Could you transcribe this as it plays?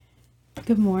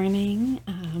Good morning.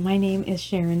 My name is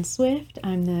Sharon Swift.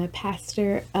 I'm the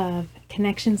pastor of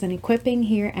Connections and Equipping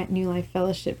here at New Life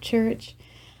Fellowship Church.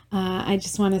 I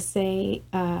just want to say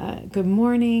good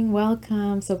morning,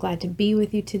 welcome. So glad to be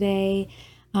with you today.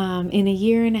 In a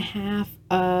year and a half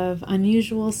of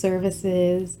unusual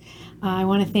services, I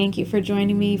want to thank you for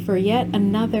joining me for yet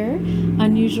another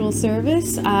unusual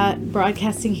service,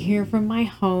 broadcasting here from my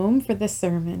home for the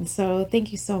sermon. So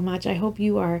thank you so much. I hope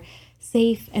you are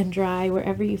safe and dry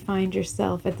wherever you find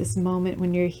yourself at this moment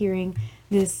when you're hearing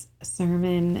this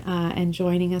sermon and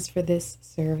joining us for this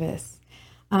service.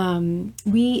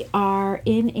 We are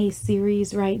in a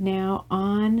series right now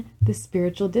on the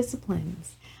spiritual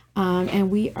disciplines. And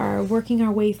we are working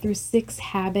our way through 6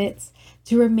 habits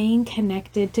to remain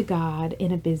connected to God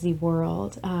in a busy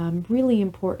world. Really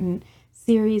important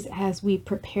series as we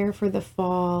prepare for the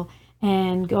fall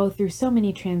and go through so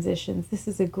many transitions. This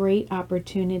is a great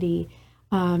opportunity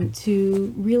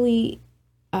to really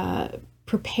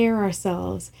prepare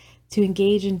ourselves to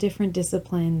engage in different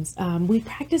disciplines. We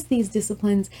practice these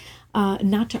disciplines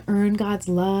not to earn God's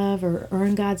love or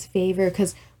earn God's favor,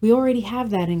 because we already have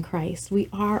that in Christ. We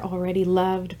are already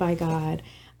loved by God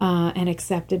and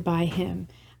accepted by Him.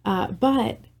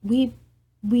 But we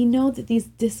know that these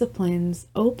disciplines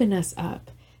open us up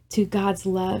to God's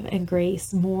love and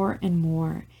grace more and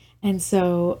more. And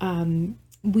so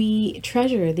we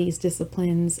treasure these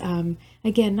disciplines,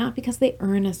 again, not because they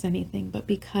earn us anything, but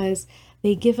because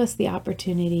they give us the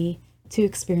opportunity to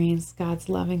experience God's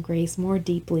love and grace more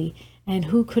deeply. And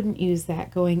who couldn't use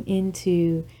that going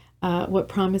into what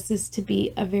promises to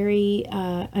be a very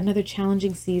another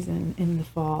challenging season in the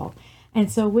fall.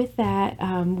 And so with that,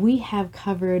 we have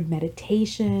covered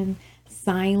meditation,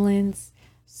 silence,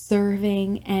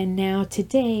 serving, and now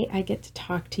today I get to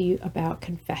talk to you about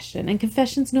confession. And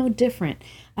confession's no different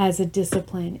as a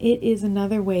discipline. It is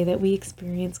another way that we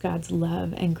experience God's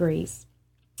love and grace.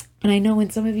 And I know when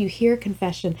some of you hear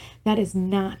confession, that is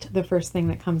not the first thing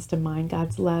that comes to mind,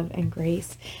 God's love and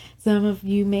grace. Some of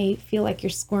you may feel like you're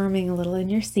squirming a little in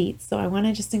your seats. So I want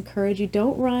to just encourage you,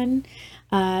 don't run,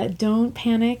 don't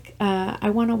panic. I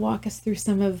want to walk us through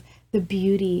some of the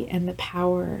beauty and the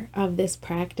power of this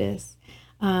practice.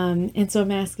 And so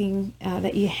I'm asking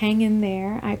that you hang in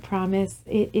there. I promise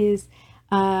it is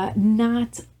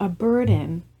not a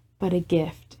burden, but a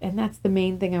gift. And that's the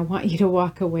main thing I want you to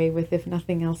walk away with, if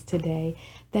nothing else today,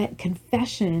 that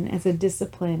confession as a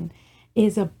discipline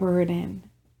is a burden.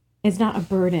 It's not a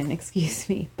burden, excuse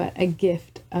me, but a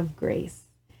gift of grace.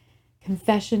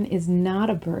 Confession is not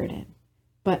a burden,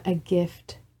 but a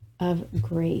gift of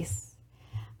grace.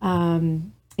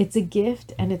 It's a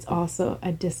gift, and it's also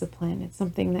a discipline. It's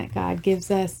something that God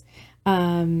gives us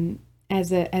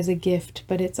as a gift,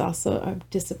 but it's also a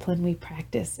discipline we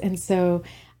practice. And so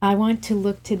I want to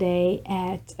look today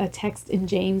at a text in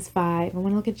James 5. I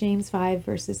want to look at James 5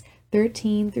 verses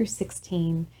 13 through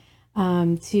 16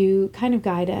 to kind of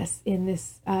guide us in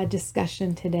this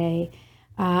discussion today.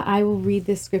 I will read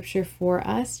this scripture for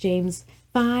us, James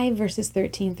 5 verses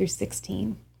 13 through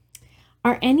 16.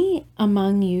 Are any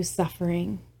among you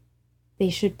suffering?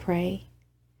 They should pray.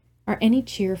 Are any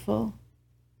cheerful?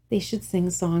 They should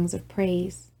sing songs of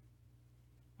praise.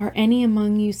 Are any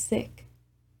among you sick?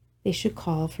 They should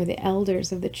call for the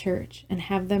elders of the church and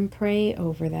have them pray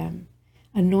over them,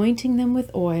 anointing them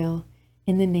with oil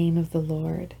in the name of the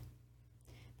Lord.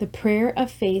 The prayer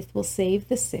of faith will save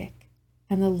the sick,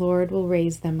 and the Lord will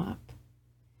raise them up.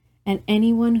 And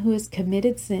anyone who has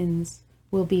committed sins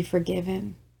will be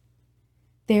forgiven.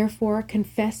 Therefore,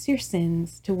 confess your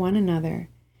sins to one another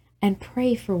and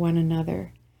pray for one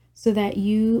another so that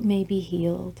you may be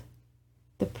healed.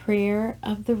 The prayer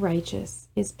of the righteous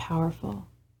is powerful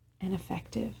and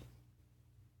effective.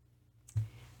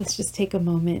 Let's just take a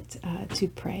moment to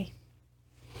pray.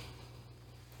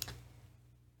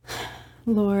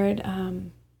 Lord,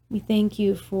 we thank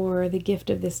you for the gift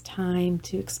of this time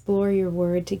to explore your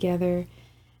word together.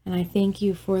 And I thank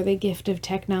you for the gift of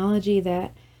technology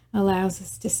that allows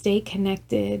us to stay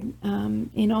connected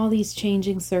in all these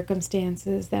changing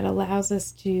circumstances, that allows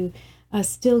us to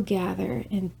still gather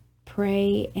and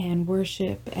pray and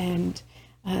worship and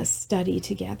study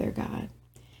together, God.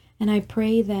 And I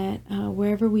pray that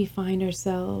wherever we find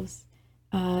ourselves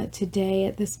today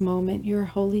at this moment, your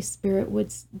Holy Spirit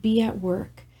would be at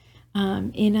work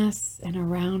in us and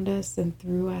around us and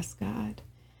through us, God.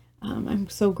 I'm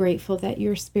so grateful that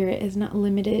your Spirit is not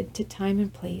limited to time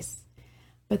and place,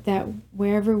 but that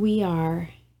wherever we are,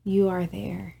 you are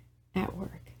there at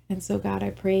work. And so, God, I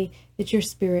pray that your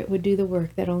Spirit would do the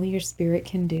work that only your Spirit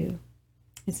can do.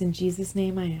 It's in Jesus'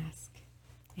 name I ask.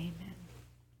 Amen.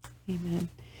 Amen.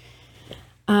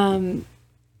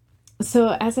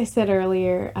 So, as I said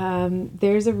earlier,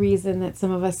 there's a reason that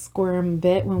some of us squirm a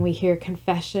bit when we hear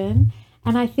confession.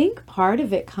 And I think part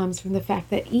of it comes from the fact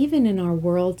that even in our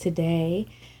world today,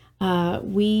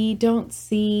 we don't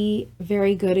see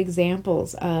very good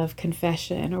examples of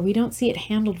confession, or we don't see it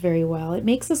handled very well. It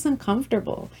makes us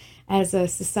uncomfortable as a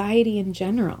society in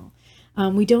general.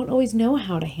 We don't always know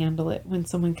how to handle it when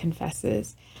someone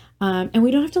confesses. And we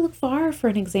don't have to look far for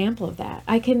an example of that.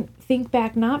 I can think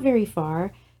back not very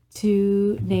far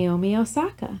to Naomi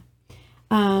Osaka.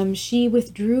 She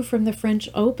withdrew from the French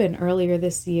Open earlier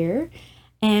this year.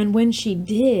 And when she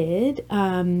did,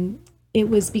 it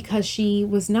was because she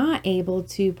was not able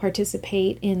to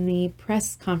participate in the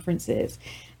press conferences.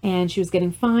 And she was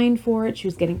getting fined for it. She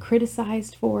was getting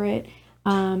criticized for it.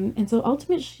 And so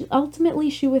ultimately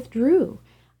she withdrew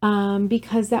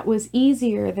because that was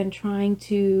easier than trying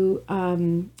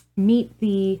to meet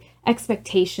the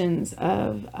expectations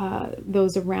of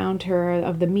those around her,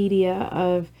 of the media,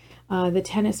 of the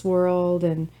tennis world,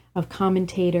 and of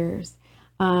commentators.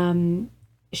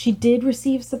 She did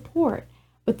receive support,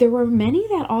 but there were many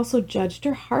that also judged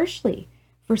her harshly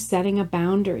for setting a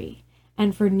boundary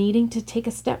and for needing to take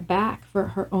a step back for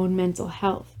her own mental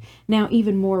health. Now,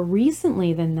 even more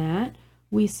recently than that,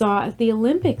 we saw at the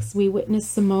Olympics, we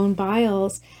witnessed Simone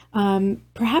Biles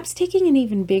perhaps taking an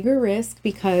even bigger risk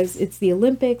because it's the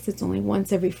Olympics, it's only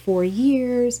once every 4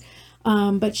 years.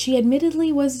 But she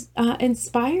admittedly was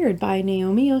inspired by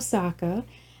Naomi Osaka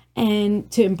and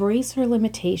to embrace her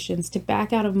limitations, to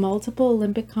back out of multiple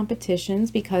Olympic competitions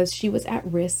because she was at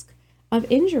risk of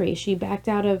injury. She backed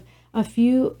out of a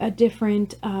few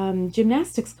different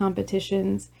gymnastics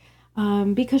competitions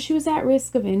because she was at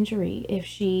risk of injury if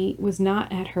she was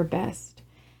not at her best.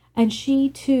 And she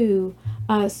too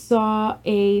saw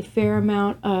a fair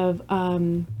amount of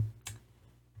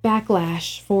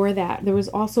backlash for that. There was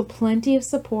also plenty of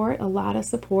support, a lot of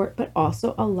support, but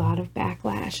also a lot of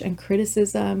backlash and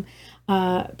criticism,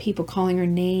 people calling her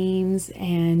names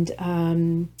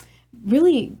and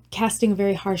really casting a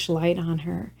very harsh light on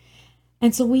her.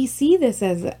 And so we see this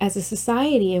as a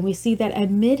society, and we see that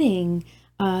admitting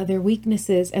their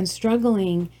weaknesses and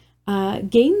struggling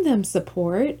gained them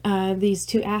support. These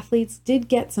two athletes did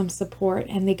get some support,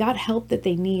 and they got help that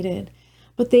they needed.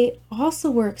 But they also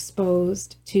were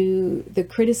exposed to the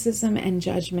criticism and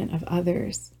judgment of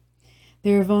others.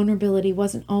 Their vulnerability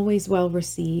wasn't always well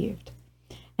received.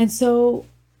 And so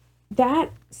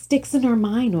that sticks in our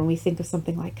mind when we think of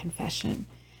something like confession.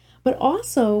 But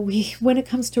also, when it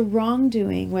comes to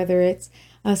wrongdoing, whether it's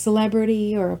a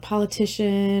celebrity or a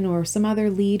politician or some other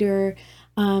leader,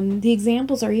 the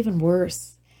examples are even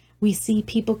worse. We see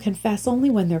people confess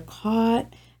only when they're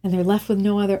caught and they're left with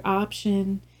no other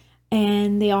option.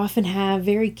 And they often have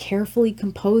very carefully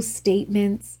composed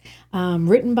statements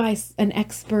written by an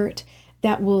expert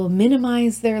that will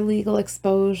minimize their legal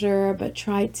exposure, but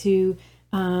try to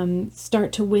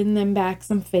start to win them back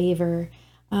some favor.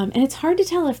 And it's hard to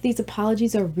tell if these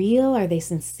apologies are real, are they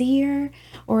sincere,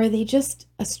 or are they just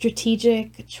a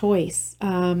strategic choice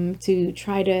to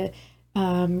try to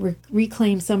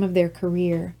reclaim some of their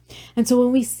career. And so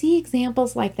when we see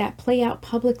examples like that play out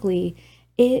publicly,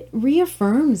 it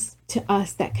reaffirms to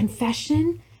us that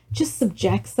confession just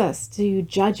subjects us to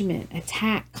judgment,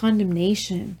 attack,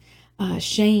 condemnation,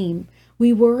 shame.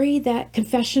 We worry that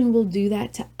confession will do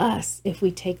that to us if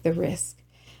we take the risk,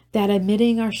 that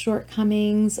admitting our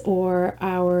shortcomings or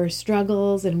our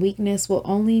struggles and weakness will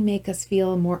only make us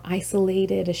feel more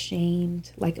isolated,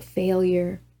 ashamed, like a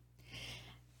failure.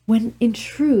 When in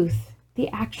truth, the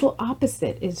actual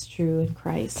opposite is true in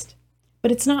Christ.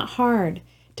 But it's not hard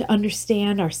to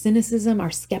understand our cynicism, our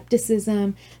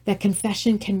skepticism, that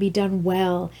confession can be done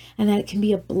well and that it can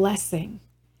be a blessing.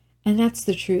 And that's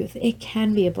the truth. It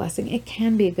can be a blessing. It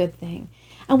can be a good thing.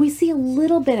 And we see a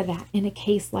little bit of that in a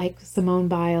case like Simone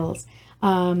Biles,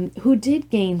 who did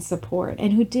gain support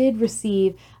and who did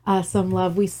receive some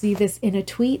love. We see this in a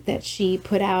tweet that she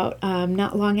put out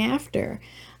not long after.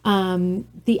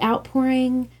 The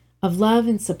outpouring of love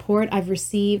and support I've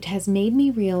received has made me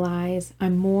realize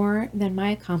I'm more than my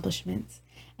accomplishments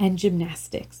and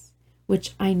gymnastics,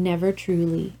 which I never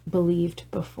truly believed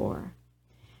before.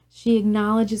 She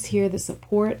acknowledges here the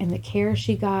support and the care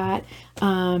she got,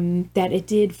 that it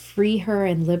did free her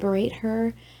and liberate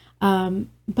her.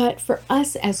 But for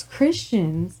us as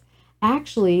Christians,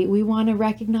 actually, we want to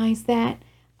recognize that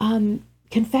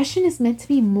confession is meant to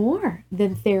be more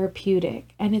than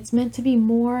therapeutic, and it's meant to be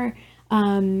more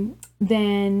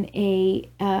than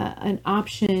an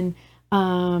option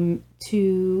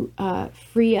to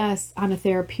free us on a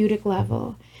therapeutic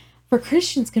level. For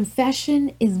Christians,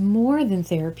 confession is more than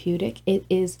therapeutic, it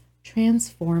is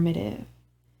transformative.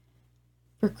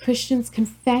 For Christians,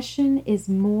 confession is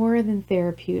more than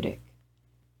therapeutic,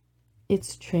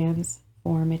 it's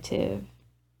transformative.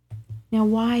 Now,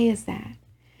 why is that?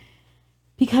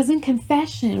 Because in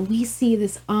confession, we see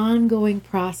this ongoing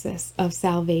process of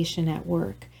salvation at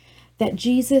work, that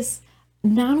Jesus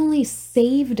not only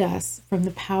saved us from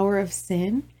the power of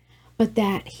sin, but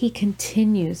that he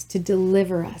continues to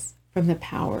deliver us from the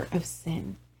power of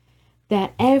sin.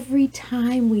 That every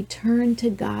time we turn to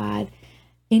God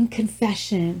in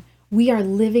confession, we are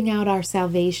living out our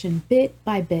salvation bit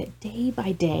by bit, day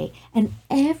by day. And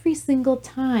every single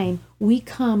time we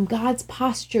come, God's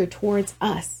posture towards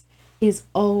us is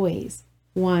always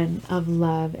one of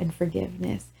love and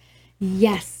forgiveness.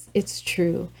 Yes, it's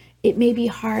true. It may be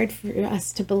hard for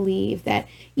us to believe that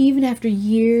even after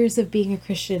years of being a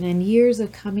Christian and years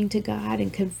of coming to God in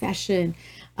confession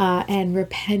and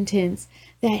repentance,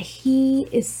 that he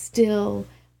is still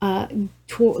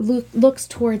looks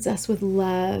towards us with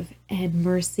love and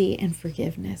mercy and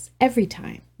forgiveness every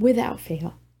time, without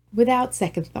fail, without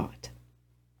second thought.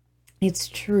 It's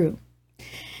true.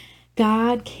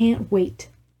 God can't wait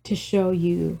to show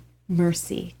you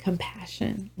mercy,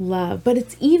 compassion, love, but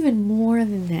it's even more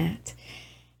than that.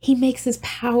 He makes his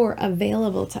power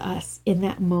available to us in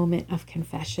that moment of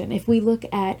confession. If we look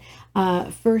at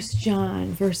 1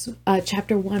 John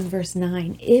chapter 1, verse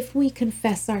 9, if we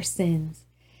confess our sins,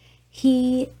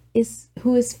 he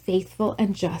who is faithful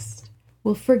and just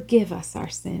will forgive us our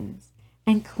sins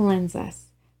and cleanse us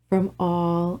from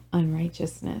all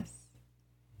unrighteousness.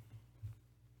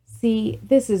 See,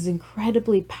 this is an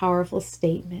incredibly powerful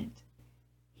statement.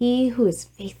 He who is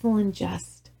faithful and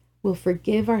just will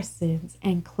forgive our sins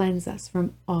and cleanse us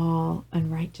from all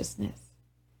unrighteousness.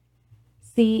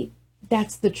 See,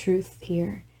 that's the truth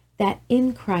here, that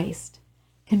in Christ,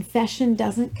 confession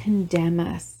doesn't condemn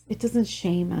us. It doesn't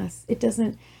shame us. It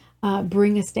doesn't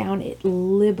bring us down. It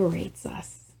liberates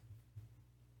us.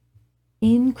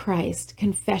 In Christ,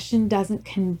 confession doesn't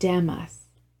condemn us.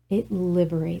 It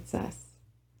liberates us.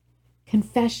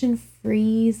 Confession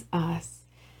frees us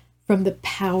from the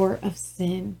power of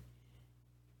sin.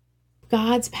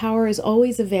 God's power is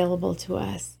always available to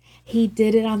us. He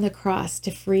did it on the cross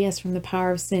to free us from the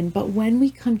power of sin. But when we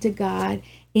come to God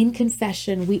in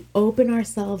confession, we open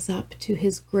ourselves up to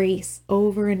his grace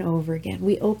over and over again.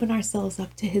 We open ourselves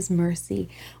up to his mercy.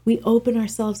 We open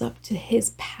ourselves up to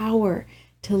his power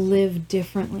to live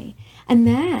differently. And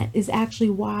that is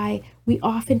actually why we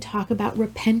often talk about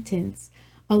repentance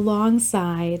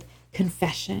alongside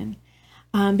confession.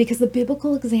 Because the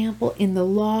biblical example in the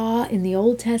law, in the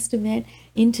Old Testament,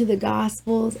 into the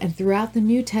Gospels, and throughout the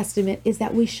New Testament is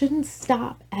that we shouldn't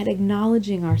stop at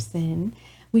acknowledging our sin.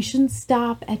 We shouldn't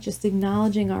stop at just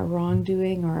acknowledging our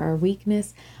wrongdoing or our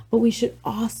weakness, but we should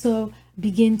also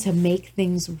begin to make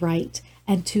things right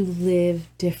and to live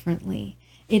differently.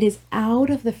 It is out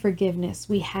of the forgiveness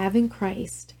we have in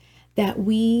Christ that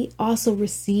we also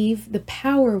receive the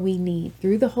power we need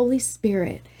through the Holy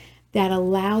Spirit that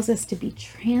allows us to be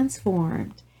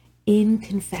transformed in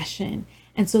confession.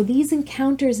 And so these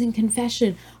encounters in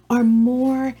confession are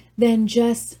more than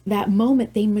just that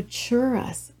moment. They mature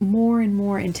us more and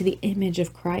more into the image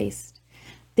of Christ.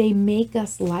 They make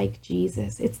us like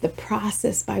Jesus. It's the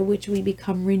process by which we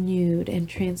become renewed and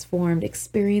transformed,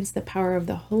 experience the power of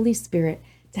the Holy Spirit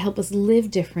to help us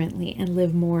live differently and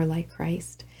live more like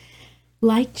Christ.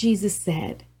 Like Jesus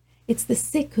said, it's the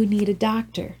sick who need a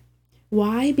doctor.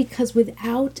 Why? Because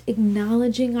without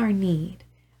acknowledging our need,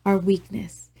 our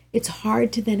weakness, it's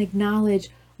hard to then acknowledge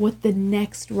what the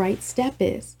next right step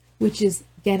is, which is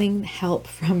getting help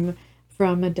from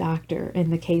a doctor in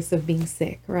the case of being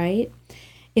sick, right?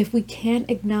 If we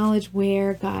can't acknowledge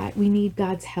where we need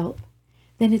God's help,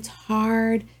 then it's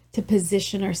hard to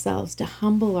position ourselves, to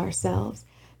humble ourselves,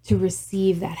 to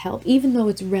receive that help, even though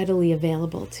it's readily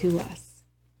available to us.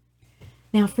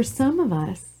 Now, for some of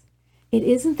us, it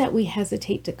isn't that we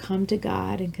hesitate to come to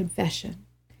God in confession,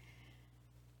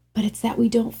 but it's that we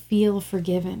don't feel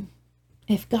forgiven.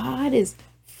 If God is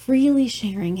freely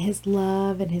sharing his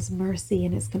love and his mercy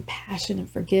and his compassion and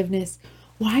forgiveness,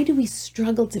 why do we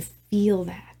struggle to feel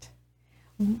that?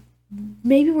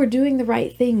 Maybe we're doing the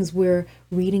right things. We're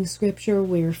reading scripture,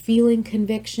 we're feeling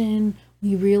conviction,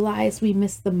 we realize we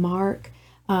missed the mark,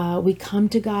 we come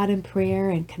to God in prayer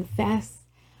and confess,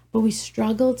 but we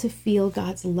struggle to feel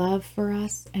God's love for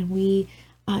us, and we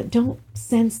don't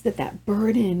sense that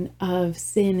burden of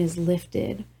sin is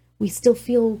lifted. We still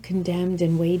feel condemned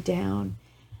and weighed down.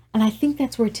 And I think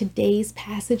that's where today's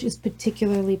passage is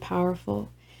particularly powerful,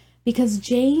 because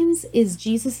James is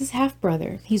Jesus's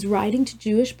half-brother. He's writing to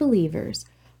Jewish believers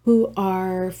who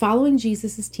are following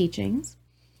Jesus's teachings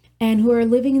and who are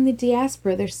living in the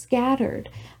diaspora. They're scattered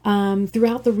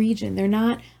throughout the region. They're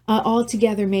not all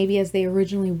together maybe as they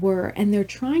originally were, and they're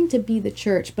trying to be the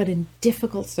church, but in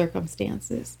difficult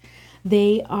circumstances.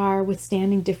 They are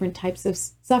withstanding different types of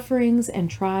sufferings and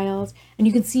trials, and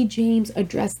you can see James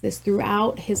address this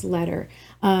throughout his letter.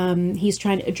 He's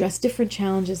trying to address different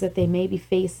challenges that they may be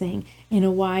facing in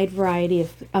a wide variety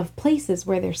of places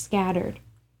where they're scattered.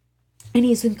 And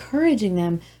he's encouraging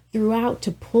them throughout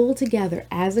to pull together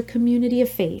as a community of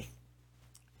faith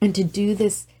and to do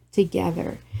this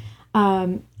together.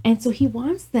 And so he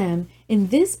wants them in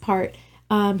this part,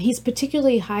 he's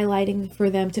particularly highlighting for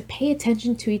them to pay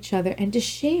attention to each other and to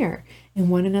share in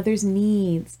one another's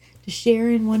needs, to share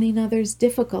in one another's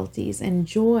difficulties and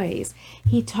joys.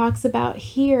 He talks about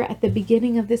here at the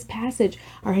beginning of this passage,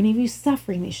 are any of you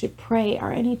suffering? They should pray.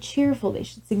 Are any cheerful? They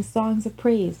should sing songs of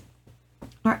praise.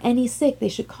 Are any sick? They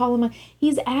should call them.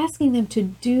 He's asking them to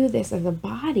do this as a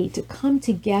body, to come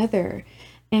together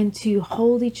and to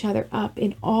hold each other up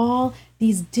in all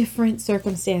these different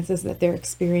circumstances that they're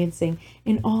experiencing,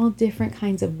 in all different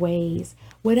kinds of ways.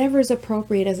 Whatever is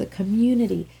appropriate as a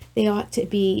community, they ought to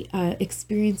be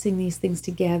experiencing these things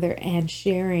together and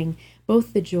sharing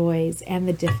both the joys and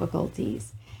the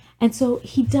difficulties. And so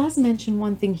he does mention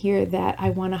one thing here that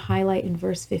I want to highlight in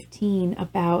verse 15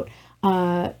 about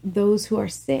those who are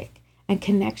sick, and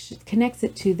connects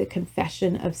it to the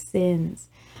confession of sins.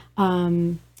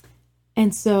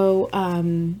 And so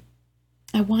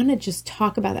I want to just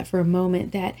talk about that for a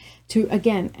moment, that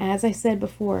again, as I said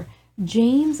before,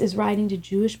 James is writing to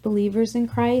Jewish believers in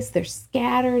Christ. They're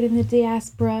scattered in the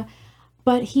diaspora,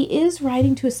 but he is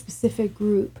writing to a specific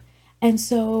group. And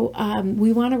so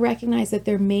we want to recognize that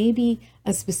there may be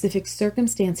a specific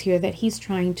circumstance here that he's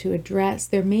trying to address.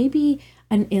 There may be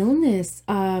an illness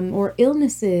or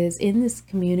illnesses in this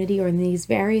community or in these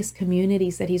various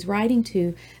communities that he's writing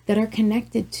to that are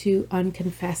connected to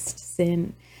unconfessed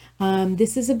sin.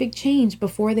 This is a big change.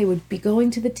 Before, they would be going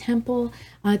to the temple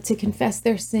to confess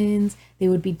their sins. They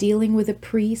would be dealing with a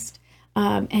priest,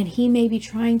 and he may be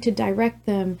trying to direct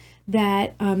them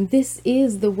that this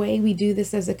is the way we do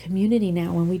this as a community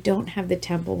now, when we don't have the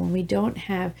temple, when we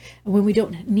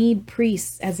don't need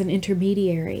priests as an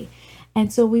intermediary.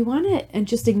 And so we want to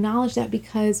just acknowledge that,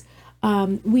 because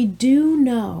we do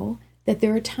know that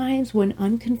there are times when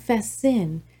unconfessed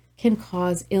sin can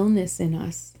cause illness in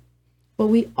us. But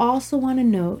we also want to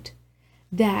note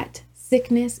that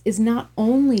sickness is not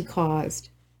only caused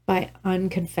by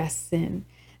unconfessed sin,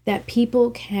 that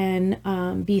people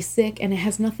can be sick, and it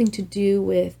has nothing to do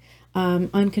with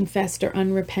unconfessed or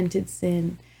unrepented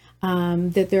sin.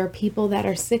 That there are people that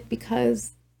are sick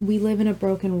because we live in a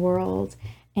broken world,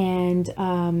 and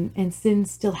sin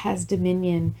still has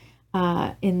dominion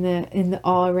in the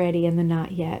already and the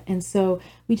not yet. And so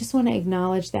we just want to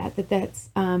acknowledge that's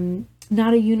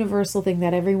not a universal thing,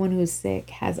 that everyone who's sick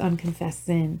has unconfessed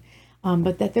sin,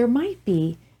 but that there might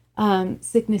be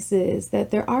sicknesses,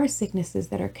 that there are sicknesses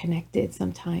that are connected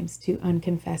sometimes to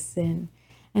unconfessed sin.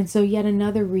 And so yet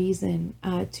another reason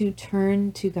to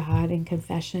turn to God in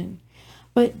confession.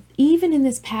 But even in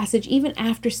this passage, even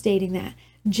after stating that,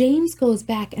 James goes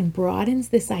back and broadens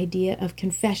this idea of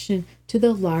confession to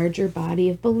the larger body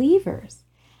of believers.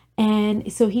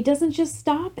 And so he doesn't just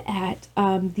stop at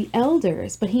the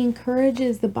elders, but he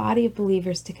encourages the body of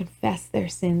believers to confess their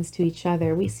sins to each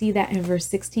other. We see that in verse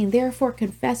 16. Therefore,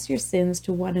 confess your sins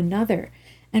to one another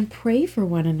and pray for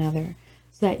one another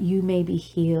so that you may be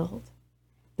healed.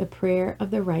 The prayer of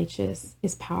the righteous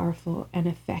is powerful and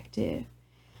effective.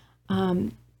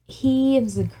 He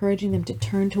is encouraging them to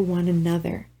turn to one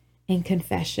another in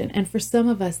confession. And for some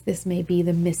of us, this may be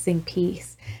the missing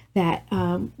piece that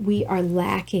we are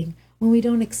lacking when we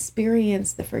don't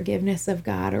experience the forgiveness of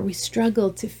God, or we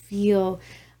struggle to feel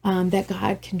that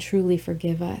God can truly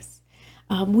forgive us.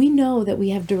 We know that we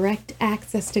have direct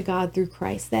access to God through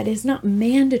Christ. That is not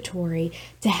mandatory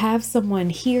to have someone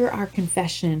hear our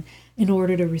confession in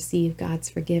order to receive God's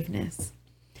forgiveness.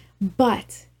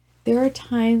 But there are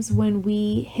times when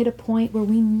we hit a point where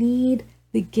we need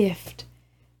the gift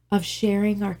of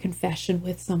sharing our confession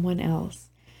with someone else,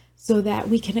 so that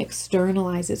we can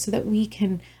externalize it, so that we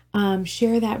can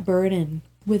share that burden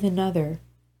with another,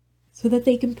 so that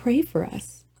they can pray for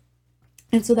us,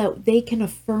 and so that they can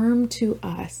affirm to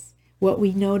us what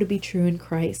we know to be true in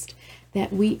Christ,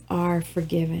 that we are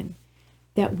forgiven,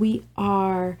 that we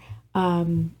are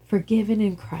forgiven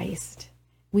in Christ.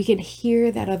 We can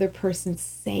hear that other person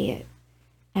say it,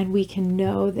 and we can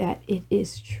know that it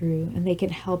is true, and they can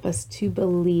help us to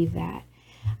believe that.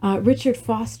 Richard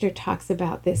Foster talks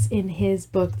about this in his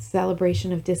book,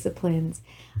 Celebration of Disciplines.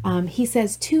 He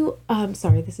says,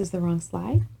 sorry, this is the wrong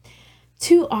slide.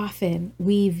 Too often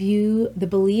we view the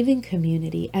believing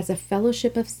community as a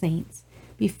fellowship of saints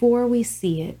before we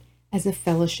see it as a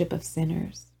fellowship of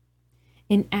sinners.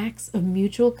 In acts of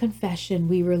mutual confession,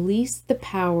 we release the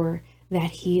power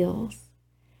that heals.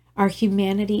 Our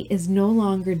humanity is no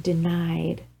longer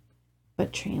denied,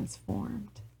 but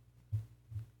transformed.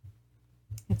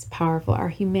 It's powerful. Our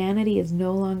humanity is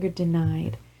no longer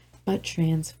denied, but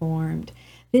transformed.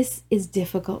 This is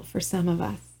difficult for some of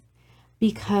us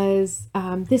because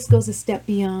this goes a step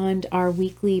beyond our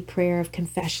weekly prayer of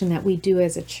confession that we do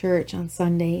as a church on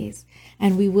Sundays,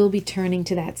 and we will be turning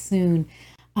to that soon.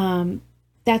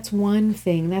 That's one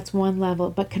thing, that's one level,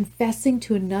 but confessing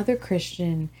to another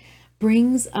Christian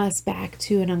brings us back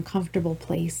to an uncomfortable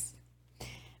place.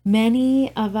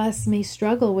 Many of us may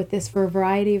struggle with this for a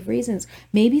variety of reasons.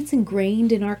 Maybe it's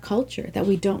ingrained in our culture that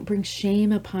we don't bring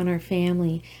shame upon our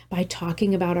family by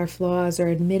talking about our flaws or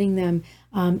admitting them,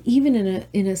 even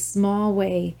in a small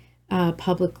way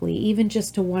publicly, even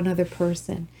just to one other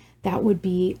person. That would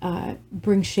be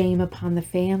bring shame upon the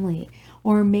family.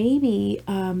 Or maybe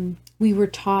we were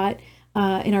taught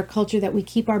in our culture that we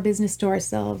keep our business to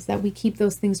ourselves, that we keep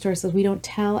those things to ourselves. We don't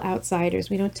tell outsiders.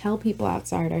 We don't tell people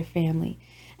outside our family.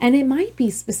 And it might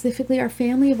be specifically our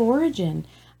family of origin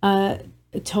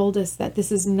told us that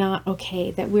this is not okay,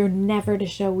 that we're never to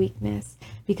show weakness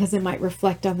because it might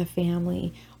reflect on the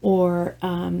family, or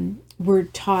we're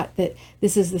taught that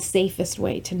this is the safest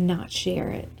way to not share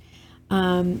it.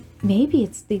 Maybe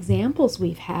it's the examples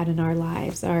we've had in our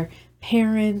lives, our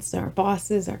parents, our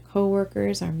bosses, our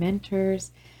coworkers, our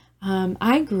mentors.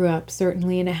 I grew up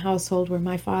certainly in a household where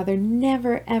my father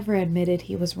never, ever admitted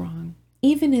he was wrong.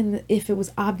 Even if it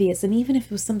was obvious, and even if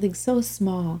it was something so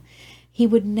small, he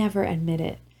would never admit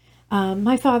it.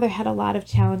 My father had a lot of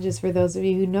challenges, for those of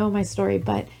you who know my story,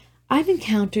 but I've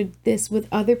encountered this with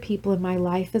other people in my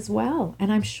life as well,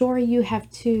 and I'm sure you have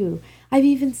too. I've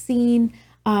even seen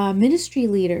ministry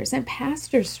leaders and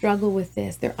pastors struggle with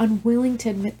this. They're unwilling to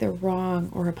admit they're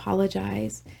wrong or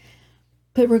apologize.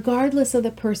 But regardless of the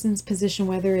person's position,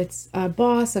 whether it's a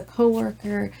boss, a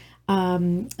coworker,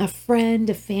 a friend,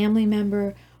 a family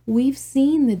member, we've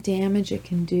seen the damage it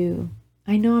can do.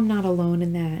 I know I'm not alone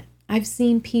in that. I've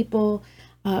seen people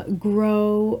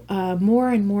grow more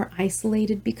and more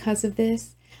isolated because of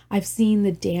this. I've seen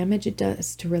the damage it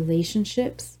does to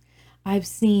relationships. I've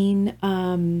seen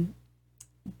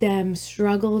them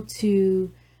struggle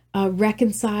to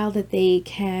reconcile that they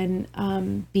can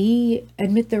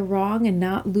admit they're wrong and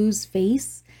not lose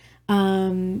face.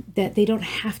 That they don't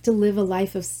have to live a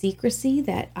life of secrecy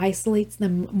that isolates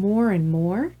them more and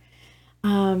more.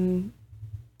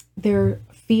 Their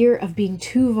fear of being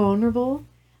too vulnerable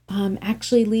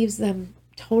actually leaves them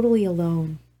totally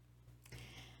alone.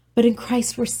 But in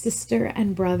Christ, we're sister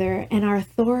and brother, and our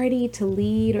authority to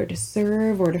lead or to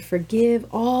serve or to forgive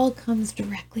all comes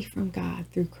directly from God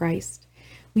through Christ.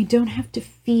 We don't have to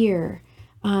fear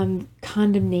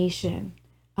condemnation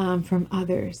from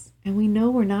others, and we know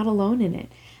we're not alone in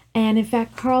it. And in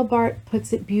fact, Karl Barth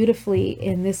puts it beautifully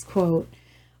in this quote: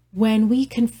 when we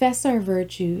confess our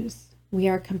virtues, we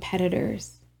are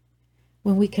competitors.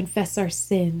 When we confess our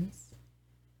sins,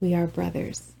 we are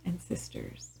brothers and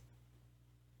sisters.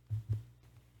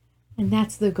 And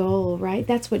that's the goal, right?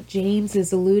 That's what James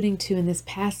is alluding to in this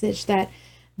passage, that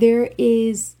there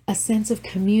is a sense of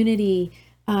community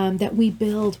that we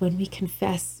build when we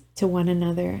confess to one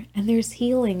another. And there's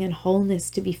healing and wholeness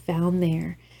to be found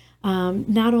there,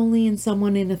 not only in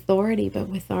someone in authority, but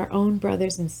with our own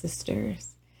brothers and sisters.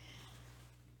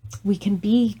 We can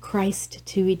be Christ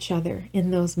to each other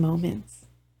in those moments,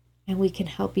 and we can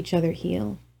help each other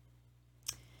heal.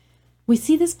 We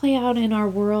see this play out in our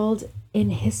world in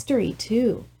history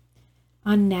too.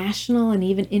 On national and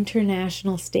even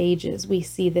international stages, we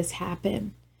see this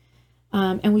happen.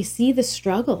 And we see the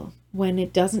struggle when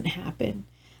it doesn't happen.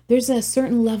 There's a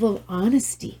certain level of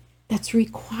honesty that's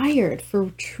required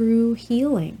for true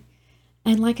healing.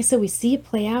 And like I said, we see it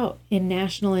play out in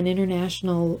national and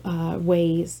international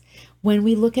ways. When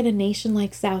we look at a nation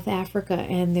like South Africa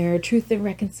and their truth and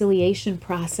reconciliation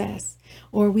process,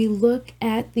 or we look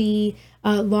at the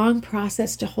long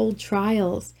process to hold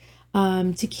trials,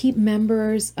 to keep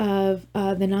members of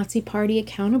the Nazi Party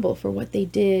accountable for what they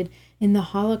did in the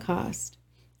Holocaust,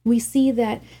 we see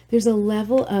that there's a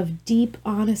level of deep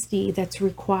honesty that's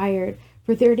required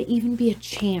for there to even be a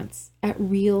chance at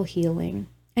real healing.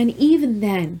 And even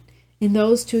then, in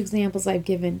those two examples I've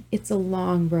given, it's a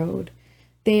long road.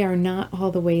 They are not all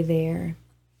the way there.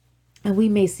 And we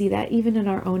may see that even in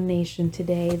our own nation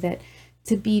today, that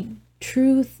to be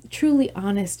truly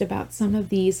honest about some of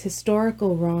these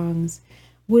historical wrongs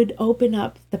would open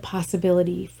up the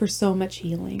possibility for so much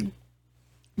healing.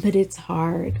 But it's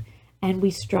hard, and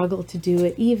we struggle to do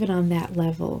it even on that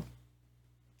level.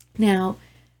 Now,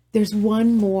 there's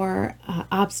one more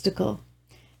obstacle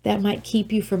that might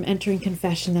keep you from entering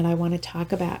confession that I want to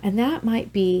talk about, and that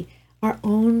might be our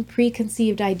own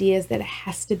preconceived ideas that it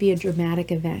has to be a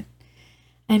dramatic event.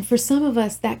 And for some of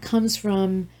us, that comes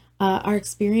from our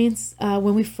experience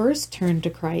when we first turned to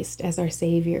Christ as our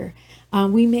Savior.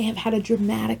 We may have had a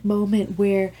dramatic moment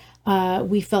where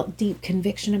we felt deep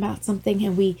conviction about something,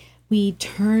 and we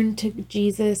turned to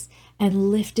Jesus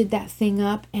and lifted that thing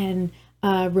up and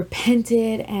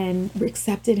repented and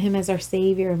accepted him as our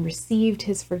Savior and received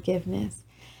his forgiveness.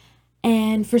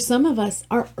 And for some of us,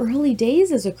 our early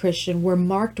days as a Christian were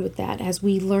marked with that. As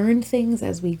we learned things,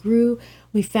 as we grew,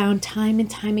 we found time and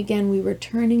time again we were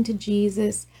turning to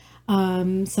Jesus,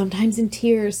 sometimes in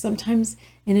tears, sometimes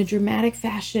in a dramatic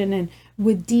fashion, and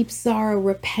with deep sorrow,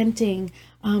 repenting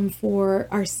for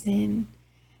our sin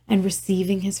and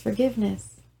receiving his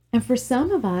forgiveness. And for some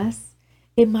of us,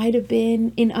 it might have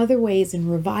been in other ways, in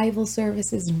revival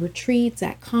services and retreats,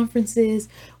 at conferences,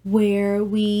 where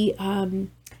we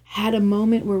had a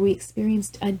moment where we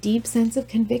experienced a deep sense of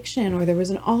conviction, or there was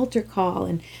an altar call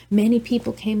and many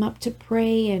people came up to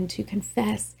pray and to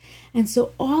confess. And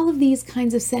so all of these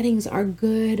kinds of settings are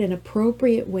good and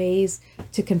appropriate ways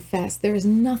to confess. There is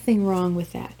nothing wrong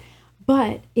with that.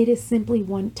 But it is simply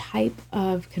one type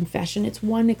of confession. It's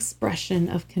one expression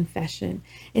of confession.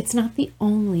 It's not the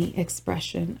only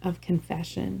expression of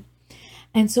confession.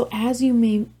 And so as you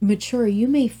may mature, you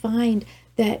may find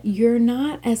that you're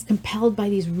not as compelled by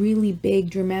these really big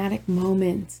dramatic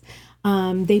moments.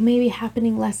 They may be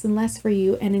happening less and less for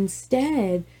you. And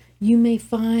instead, you may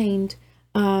find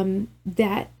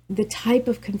that the type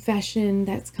of confession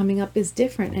that's coming up is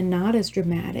different and not as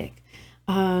dramatic.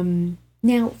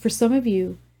 Now, for some of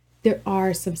you, there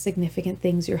are some significant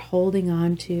things you're holding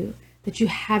on to that you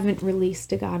haven't released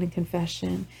to God in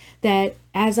confession, that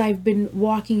as I've been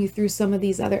walking you through some of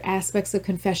these other aspects of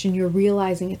confession, you're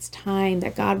realizing it's time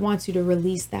that God wants you to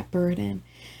release that burden.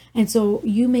 And so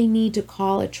you may need to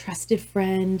call a trusted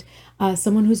friend,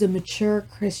 someone who's a mature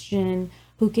Christian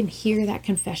who can hear that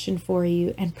confession for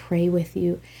you and pray with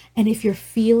you. And if you're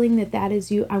feeling that that is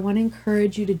you, I want to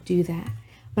encourage you to do that.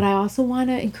 But I also want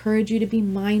to encourage you to be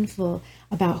mindful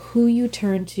about who you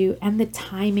turn to and the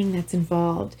timing that's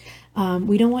involved.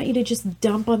 We don't want you to just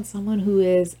dump on someone who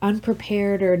is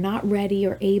unprepared or not ready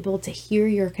or able to hear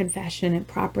your confession and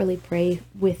properly pray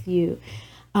with you.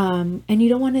 And you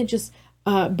don't want to just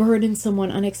burden someone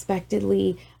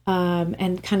unexpectedly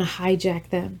and kind of hijack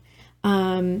them.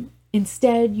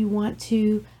 Instead, you want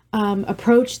to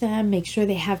approach them, make sure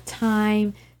they have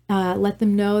time, let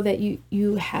them know that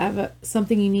you have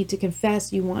something you need to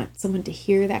confess. You want someone to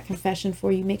hear that confession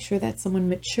for you. Make sure that's someone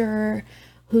mature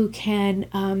who can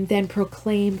then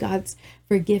proclaim God's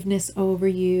forgiveness over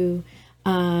you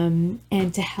and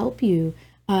to help you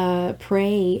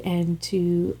pray and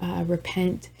to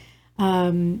repent.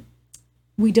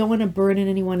 We don't want to burden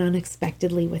anyone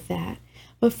unexpectedly with that.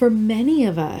 But for many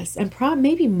of us, and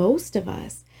maybe most of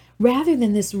us, rather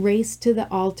than this race to the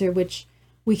altar, which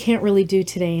we can't really do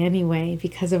today anyway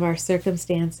because of our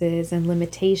circumstances and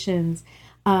limitations,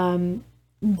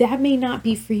 that may not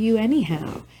be for you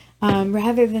anyhow.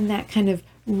 Rather than that kind of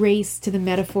race to the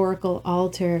metaphorical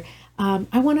altar,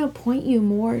 I want to point you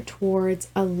more towards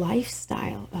a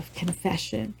lifestyle of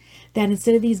confession, that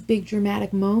instead of these big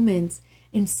dramatic moments,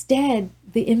 instead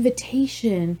the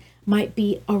invitation might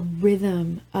be a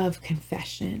rhythm of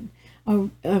confession,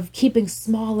 of keeping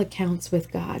small accounts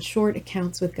with God, short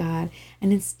accounts with God,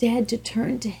 and instead to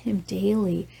turn to him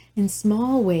daily in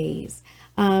small ways.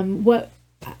 What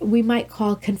we might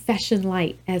call confession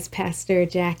light, as Pastor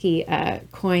Jackie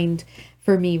coined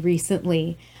for me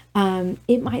recently.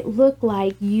 It might look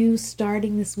like you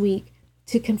starting this week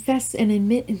to confess and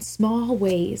admit in small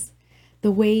ways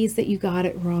the ways that you got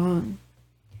it wrong.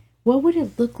 What would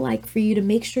it look like for you to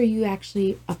make sure you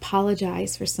actually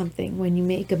apologize for something when you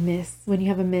make a miss, when you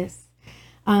have a miss?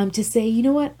 To say, you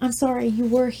know what, I'm sorry, you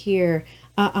were here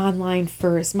online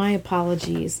first. My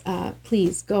apologies.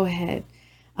 Please go ahead.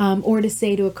 Or to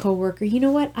say to a coworker, you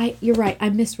know what, you're right, I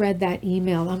misread that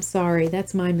email. I'm sorry,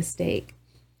 that's my mistake.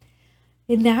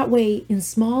 In that way, in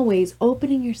small ways,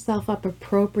 opening yourself up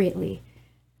appropriately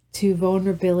to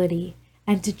vulnerability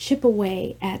and to chip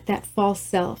away at that false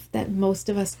self that most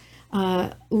of us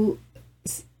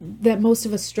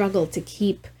struggle to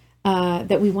keep,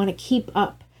 that we want to keep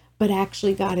up but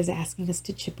actually God is asking us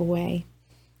to chip away.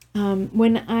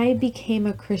 When I became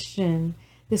a Christian,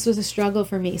 this was a struggle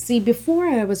for me. See, before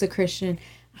I was a Christian,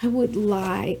 I would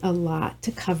lie a lot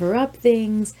to cover up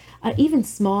things, even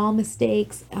small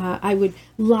mistakes. I would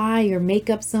lie or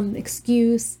make up some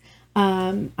excuse.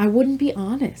 I wouldn't be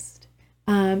honest.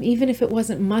 Even if it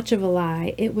wasn't much of a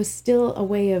lie, it was still a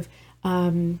way of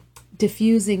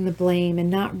diffusing the blame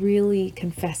and not really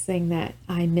confessing that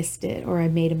I missed it or I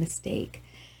made a mistake.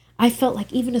 I felt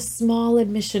like even a small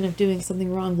admission of doing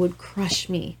something wrong would crush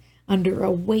me under a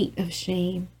weight of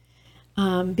shame.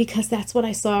 Because that's what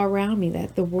I saw around me,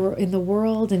 that in the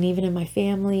world and even in my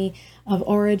family of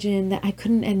origin, that I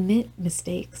couldn't admit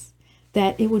mistakes,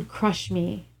 that it would crush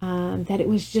me, that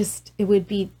it would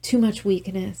be too much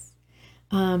weakness,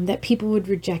 that people would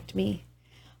reject me.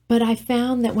 But I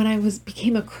found that when I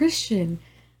became a Christian,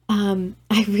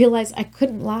 I realized I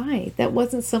couldn't lie. That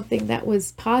wasn't something that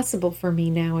was possible for me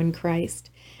now in Christ.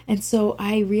 And so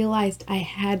I realized I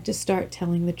had to start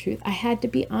telling the truth. I had to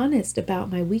be honest about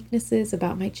my weaknesses,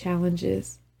 about my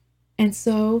challenges. And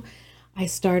so I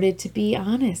started to be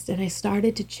honest, and I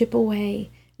started to chip away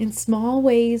in small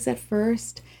ways at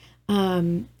first.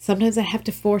 Sometimes I have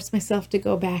to force myself to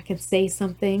go back and say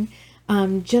something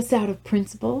just out of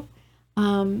principle.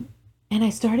 And I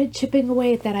started chipping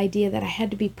away at that idea that I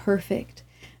had to be perfect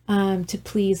to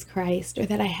please Christ, or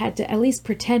that I had to at least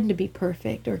pretend to be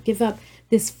perfect, or give up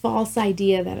this false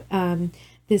idea that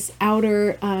this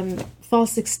outer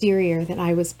false exterior that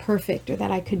I was perfect, or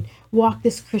that I could walk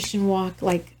this Christian walk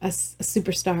like a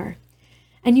superstar.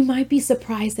 And you might be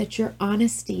surprised that your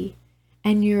honesty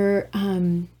and your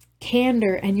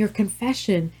candor and your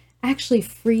confession actually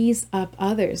frees up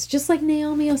others, just like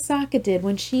Naomi Osaka did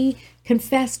when she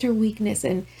confessed her weakness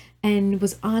and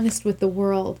was honest with the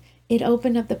world. It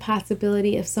opened up the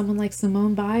possibility of someone like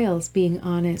Simone Biles being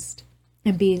honest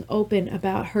and being open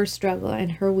about her struggle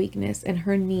and her weakness and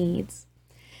her needs.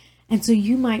 And so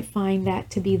you might find that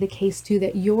to be the case too,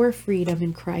 that your freedom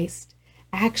in Christ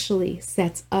actually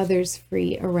sets others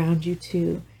free around you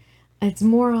too. It's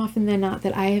more often than not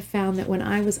that I have found that when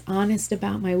I was honest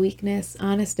about my weakness,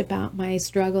 honest about my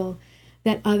struggle,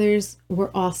 that others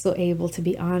were also able to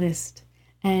be honest.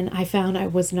 And I found I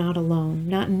was not alone,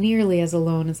 not nearly as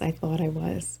alone as I thought I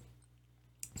was.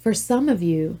 For some of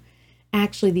you,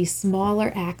 actually, these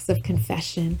smaller acts of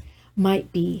confession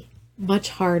might be much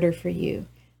harder for you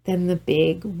than the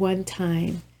big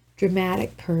one-time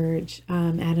dramatic purge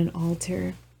at an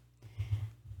altar.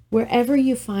 Wherever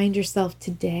you find yourself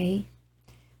today,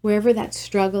 wherever that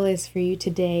struggle is for you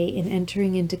today in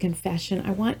entering into confession,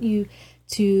 I want you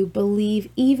to believe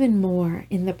even more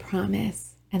in the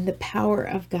promise and the power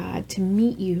of God to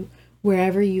meet you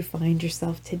wherever you find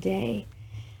yourself today.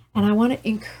 And I want to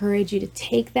encourage you to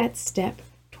take that step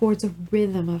towards a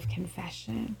rhythm of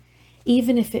confession,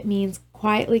 even if it means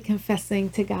quietly confessing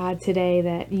to God today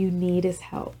that you need His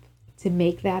help, to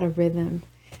make that a rhythm,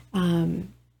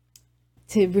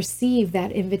 to receive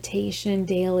that invitation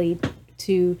daily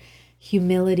to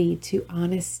humility, to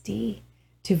honesty,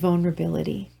 to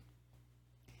vulnerability.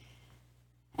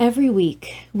 Every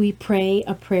week, we pray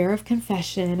a prayer of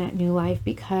confession at New Life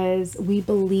because we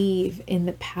believe in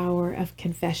the power of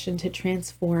confession to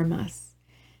transform us,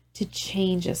 to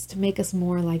change us, to make us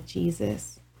more like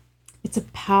Jesus. It's a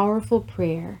powerful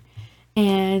prayer,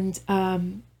 and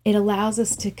it allows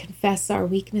us to confess our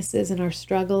weaknesses and our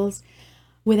struggles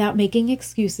without making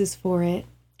excuses for it,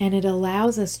 and it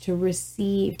allows us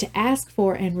to ask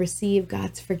for and receive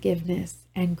God's forgiveness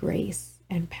and grace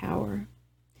and power.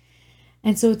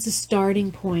 And so it's a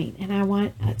starting point, and I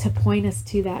want to point us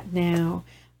to that now,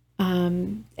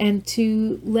 and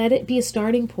to let it be a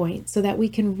starting point so that we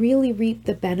can really reap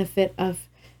the benefit of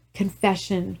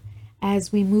confession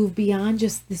as we move beyond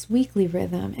just this weekly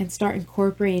rhythm and start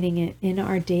incorporating it in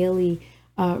our daily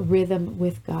rhythm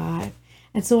with God.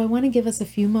 And so I want to give us a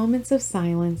few moments of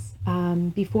silence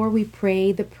before we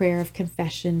pray the prayer of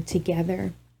confession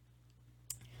together.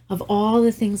 Of all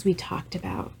the things we talked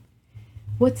about,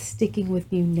 what's sticking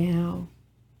with you now?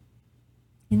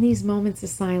 In these moments of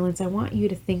silence, I want you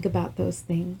to think about those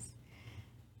things.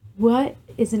 What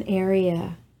is an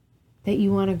area that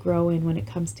you want to grow in when it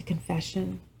comes to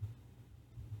confession?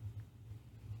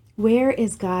 Where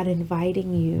is God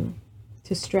inviting you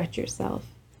to stretch yourself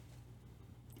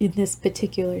in this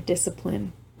particular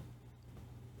discipline?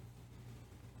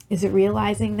 Is it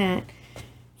realizing that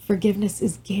forgiveness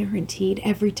is guaranteed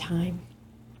every time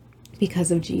because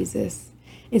of Jesus?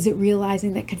 Is it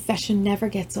realizing that confession never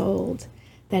gets old,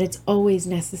 that it's always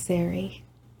necessary?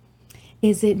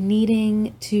 Is it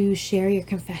needing to share your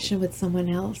confession with someone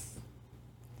else?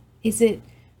 Is it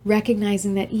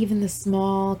recognizing that even the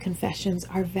small confessions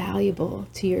are valuable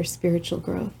to your spiritual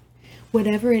growth.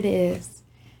 Whatever it is,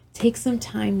 take some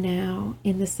time now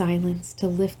in the silence to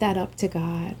lift that up to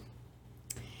God.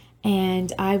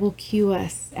 And I will cue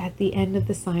us at the end of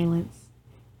the silence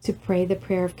to pray the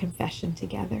prayer of confession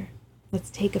together. Let's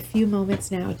take a few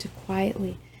moments now to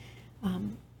quietly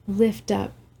lift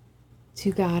up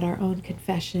to God our own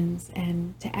confessions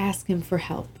and to ask Him for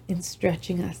help in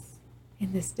stretching us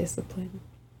in this discipline.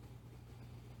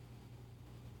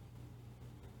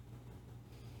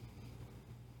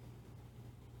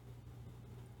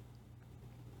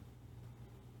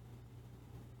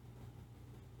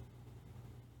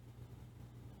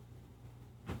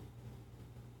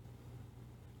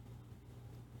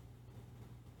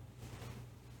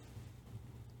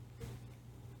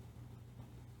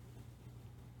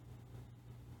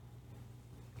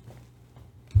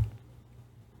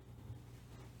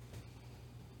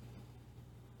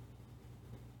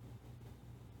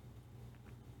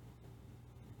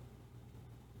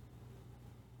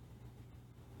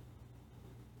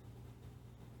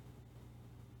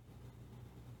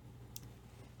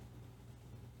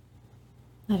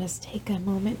 Let us take a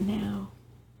moment now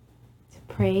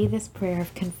to pray this prayer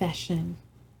of confession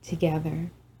together.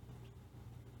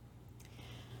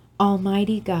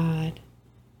 Almighty God,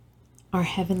 our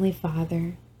Heavenly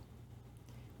Father,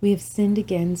 we have sinned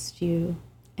against you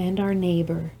and our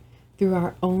neighbor through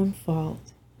our own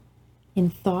fault, in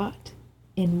thought,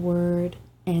 in word,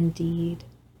 and deed,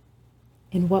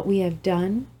 in what we have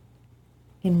done,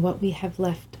 in what we have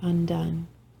left undone.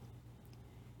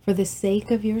 For the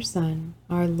sake of your Son,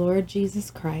 our Lord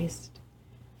Jesus Christ,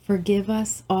 forgive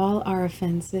us all our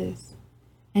offenses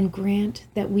and grant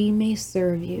that we may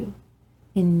serve you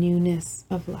in newness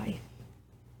of life,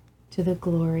 to the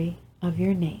glory of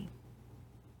your name.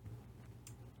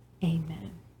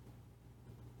 Amen.